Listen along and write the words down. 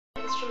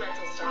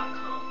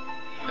YungMajorLo.com.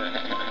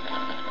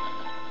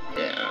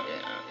 Yeah.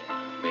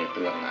 Been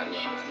through a lot of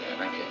shit, man.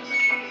 I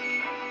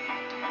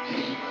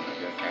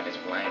just can't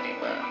explain it,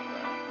 but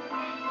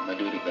I'm gonna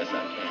do the best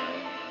I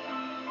can.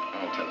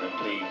 I'm tell them,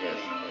 please,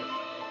 just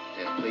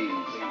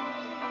please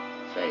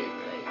save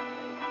me.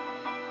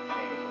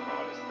 Save me from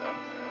all this stuff,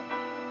 man.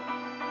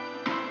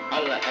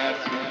 All I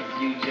ask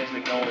you just to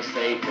go and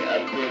save me.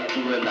 I've been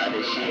through a lot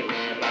of shit,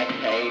 man, like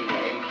hey,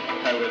 man.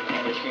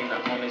 Hurricane Katrina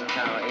on this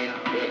town, it's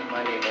big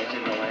money, but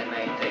you know, and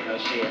I ain't take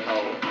no shit,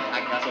 ho.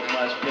 I got so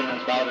much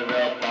feelings bottled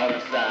up all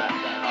inside.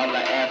 All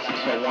I ask is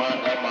for one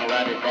of my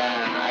ride or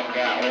die. I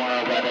got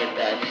one ride or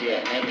die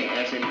shit. Let me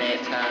answer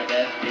next time,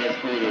 that's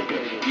just who it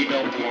is. You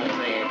know who I'm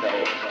saying,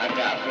 though. I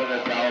got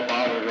feelings all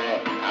bottled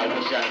up. I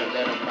wish I could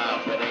let them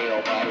out, but they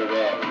all bottled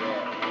up.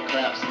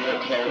 Clap,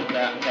 still close,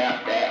 tap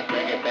that.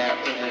 Bring it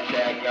back to the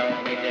track, young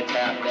nigga,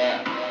 tap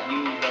that.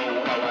 You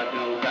know how I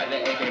do. Got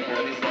the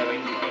AK-47,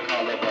 you can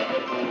call it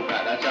a boo.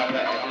 Got that chopper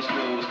at the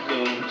schools.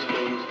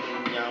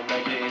 Young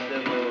Major in the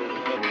mood.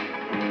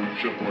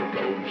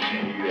 YungMajorLo,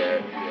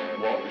 that.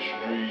 Walk the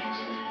streets,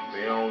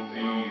 they don't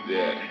need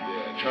that.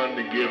 Trying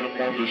to get them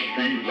on the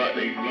street like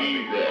they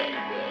need that.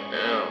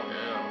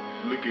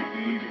 Damn, look at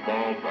these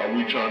bombs. All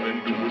we trying to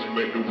do is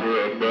make the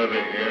world better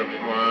and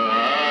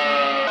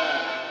fine.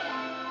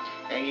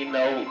 And you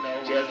know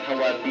just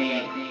how I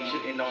be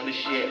shitting on the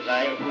shit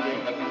like who the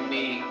fuck is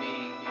me?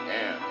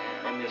 Damn,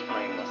 let me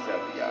explain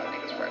myself to y'all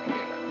niggas right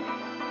here.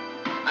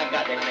 I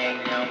got that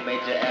name Young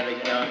Major at a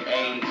young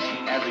age.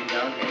 As a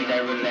young age,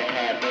 I really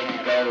had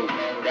baby goals.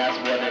 That's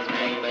what his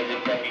name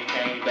Major fucking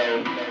came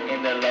though.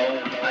 In the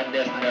low, I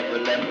just never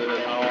left it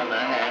alone.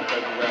 I had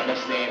fucking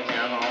rappers sitting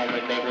down home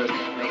and they was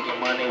making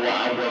money while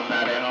I was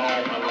not at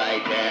home. I'm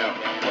like, damn,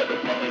 what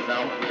the fuck is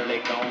I'm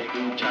really gon'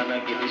 do?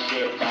 Tryna get this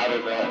shit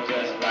bottled up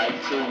just like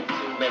 2,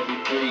 maybe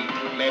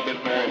 3, maybe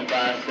 4 or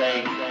 5.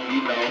 Say,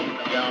 you know,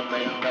 young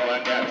man, you know I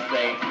gotta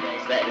say,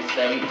 sad to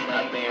say,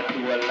 I've been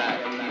through a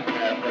lot.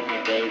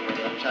 Fucking days, and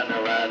I'm trying to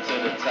rise to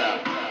the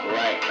top.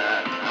 Right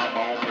now, I'm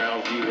on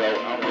ground zero.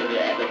 I'm really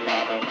at the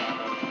bottom,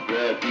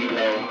 well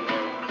below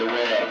the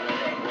world.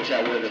 Wish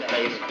I would've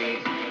faced me.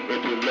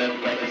 If you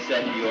look at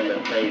yourself, you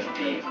would've faced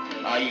me.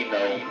 All you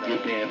know,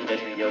 you've been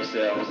investing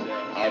yourself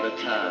all the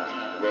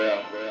time.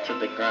 Well, to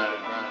the grind,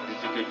 this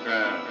is the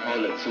grind.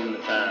 Hold it 2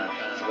 times.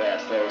 Swear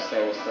so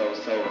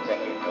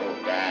fucking go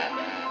die.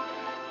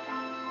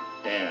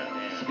 Damn,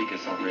 speaking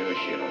some real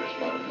shit on this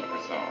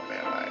motherfucking song,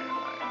 man. Like,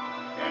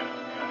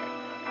 damn.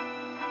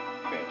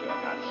 Been through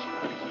a lot of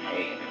shit,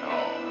 hating and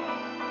all.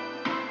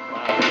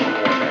 Wow,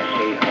 that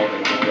hate on a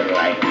nigga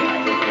like me.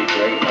 Look me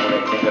great on a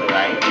nigga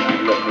like me.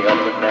 You look me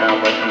up and down,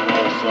 but you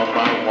want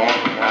somebody want.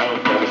 I don't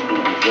go to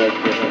school just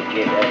to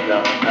get that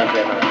done. I've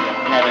been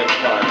having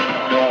fun,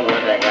 doing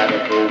what I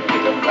gotta do.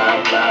 Pick up fly.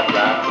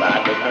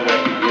 There's no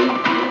rest of you.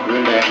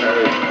 Really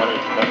hurt.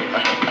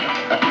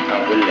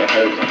 I really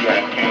hurt. Yeah,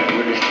 I can't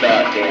really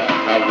start this.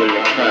 I really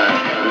crying.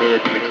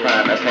 Lyrically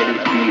crying. I say this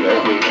beat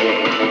over here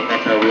and they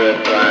think I real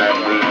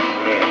flying.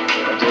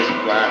 I'm just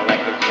flying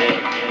like a jet.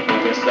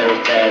 Moving so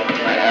fast.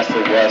 My ass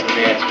was next.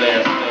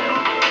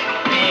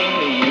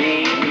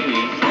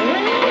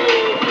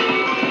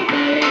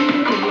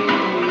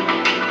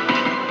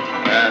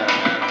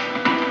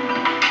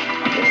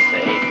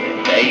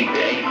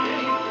 Baby.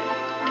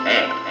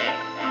 Damn.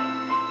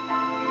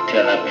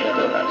 Tell I've been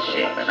through a lot of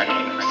shit, man. I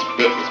can't even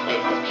spit this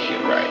motherfucking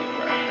shit right.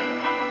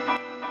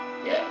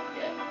 Yeah.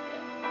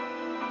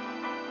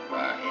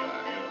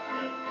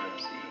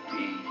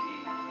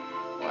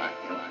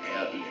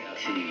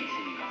 YungMajorLet.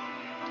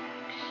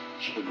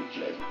 Truly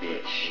blessed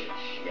bitch.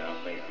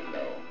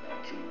 YungMajorLo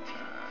 2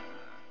 times.